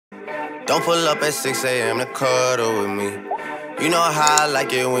Don't pull up at 6 a.m. to cuddle with me. You know how I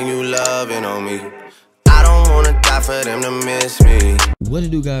like it when you loving on me. I don't wanna die for them to miss me. What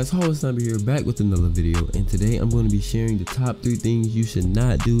it do, guys? Hardwood Sniper here, back with another video, and today I'm going to be sharing the top 3 things you should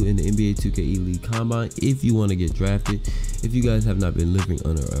not do in the NBA 2K eLEAGUE Combine if you want to get drafted. If you guys have not been living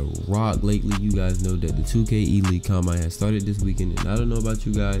under a rock lately, you guys know that the 2K eLEAGUE Combine has started this weekend, and I don't know about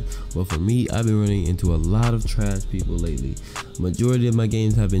you guys, but for me, I've been running into a lot of trash people lately. Majority of my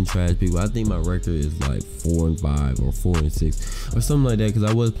games have been trash people. I think my record is like 4-5 or 4-6 or something like that, because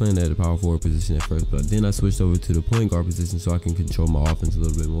I was playing at the power forward position at first, but then I switched over to the point guard position so I can control my offense a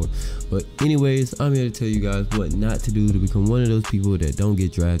little bit more. But anyways, I'm here to tell you guys what not to do to become one of those people that don't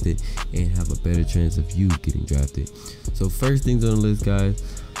get drafted and have a better chance of you getting drafted. So first things on the list,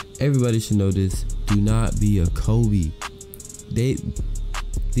 guys, everybody should know this: do not be a Kobe.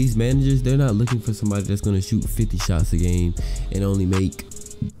 These managers, they're not looking for somebody that's going to shoot 50 shots a game and only make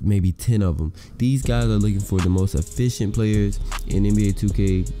maybe 10 of them. These guys are looking for the most efficient players in NBA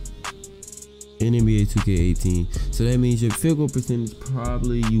 2K and NBA 2K18. So that means your field goal percentage,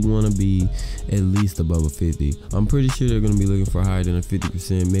 probably you want to be at least above a 50. I'm pretty sure they're going to be looking for higher than a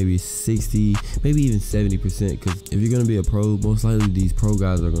 50%, maybe 60, maybe even 70%, because if you're going to be a pro, most likely these pro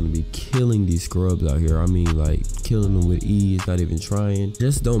guys are going to be killing these scrubs out here. I mean, like killing them with ease, not even trying.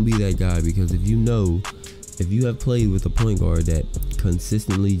 Just don't be that guy, because if you have played with a point guard that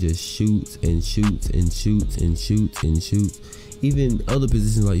consistently just shoots and shoots and shoots and shoots and shoots, even other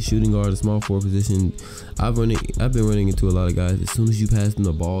positions like shooting guard, a small forward position, I've been running into a lot of guys. As soon as you pass them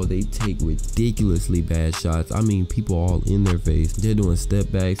the ball, they take ridiculously bad shots. I mean, people all in their face. They're doing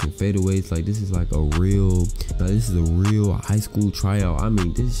step backs and fadeaways. Like, this is like a real high school tryout. I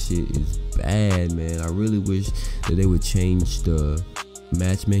mean, this shit is bad, man. I really wish that they would change the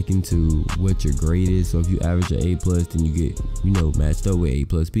matchmaking to what your grade is. So if you average an A+, then you get, you know, matched up with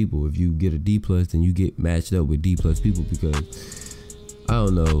A+ people. If you get a D+, then you get matched up with D+ people, because I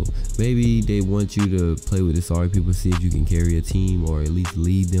don't know, maybe they want you to play with the sorry people, see if you can carry a team or at least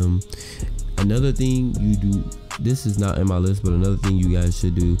lead them. Another thing you do, this is not in my list, but another thing you guys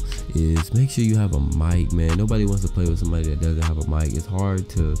should do is make sure you have a mic, man. Nobody wants to play with somebody that doesn't have a mic. It's hard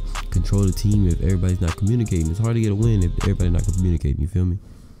to control the team if everybody's not communicating. It's hard to get a win if everybody's not communicating, you feel me?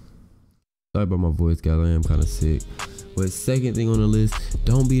 Sorry about my voice, guys, I am kind of sick. But second thing on the list,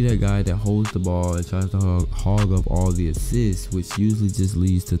 don't be that guy that holds the ball and tries to hog up all the assists, which usually just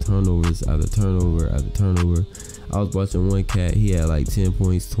leads to turnovers after turnover after turnover. I was watching one cat, he had like 10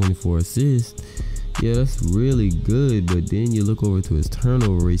 points, 24 assists. Yeah, that's really good, but then you look over to his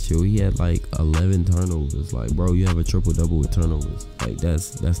turnover ratio, he had like 11 turnovers. Like, bro, you have a triple-double with turnovers. Like,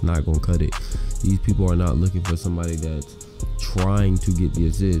 that's not gonna cut it. These people are not looking for somebody that's trying to get the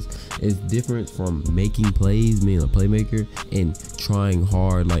assist. It's different from making plays, being a playmaker, and trying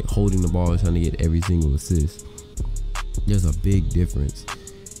hard, like holding the ball and trying to get every single assist. There's a big difference.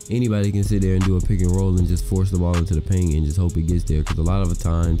 Anybody can sit there and do a pick and roll and just force the ball into the paint and just hope it gets there, because a lot of the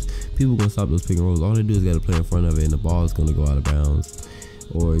times people gonna stop those pick and rolls. All they do is gotta play in front of it and the ball is gonna go out of bounds,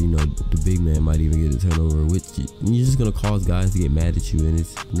 or, you know, the big man might even get a turnover, which you're just gonna cause guys to get mad at you, and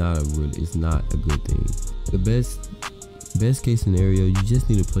it's not a good thing. The best case scenario, you just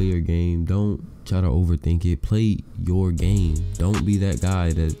need to play your game. Don't try to overthink it. Play your game. Don't be that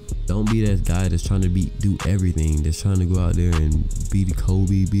guy that's trying to do everything, that's trying to go out there and be the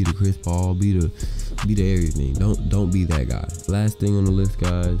Kobe, be the Chris Paul, be the everything. Don't be that guy. Last thing on the list,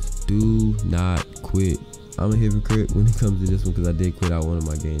 guys, do not quit. I'm a hypocrite when it comes to this one, because I did quit out one of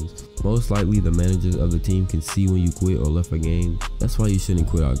my games. Most likely the managers of the team can see when you quit or left a game. That's why you shouldn't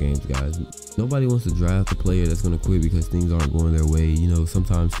quit out games, guys. Nobody wants to draft a player that's going to quit because things aren't going their way. You know,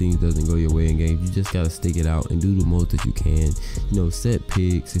 sometimes things doesn't go your way in games. You just got to stick it out and do the most that you can. You know, set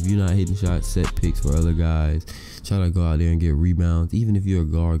picks. If you're not hitting shots, set picks for other guys. Try to go out there and get rebounds. Even if you're a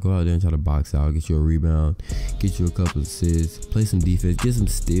guard, go out there and try to box out, get you a rebound, get you a couple assists, play some defense, get some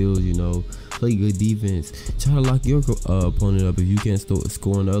steals, you know, play good defense. Try to lock your opponent up. If you can't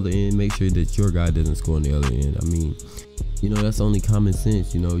score on the other end, make sure that your guy doesn't score on the other end. I mean, you know, that's only common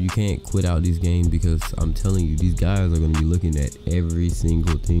sense. You know, you can't quit out these games, because I'm telling you, these guys are going to be looking at every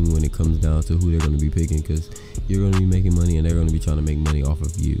single thing when it comes down to who they're going to be picking, because you're going to be making money and they're going to be trying to make money off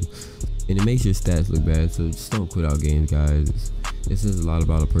of you. And it makes your stats look bad, so just don't quit out games, guys. It says a lot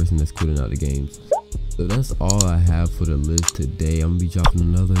about a person that's quitting out the games. So that's all I have for the list today. I'm gonna be dropping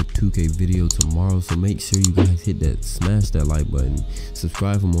another 2K video tomorrow, so make sure you guys smash that like button,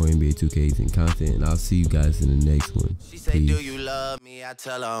 subscribe for more NBA 2Ks and content, and I'll see you guys in the next one. She said, do you love me? I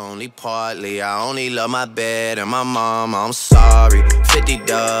tell her only partly. I only love my bed and my mom, I'm sorry. 50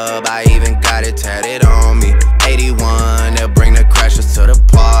 dub, I even got it tatted on me. 81, they'll bring the crashers to the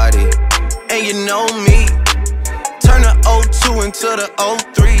party. you know me. Turn the 02 into the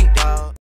 03.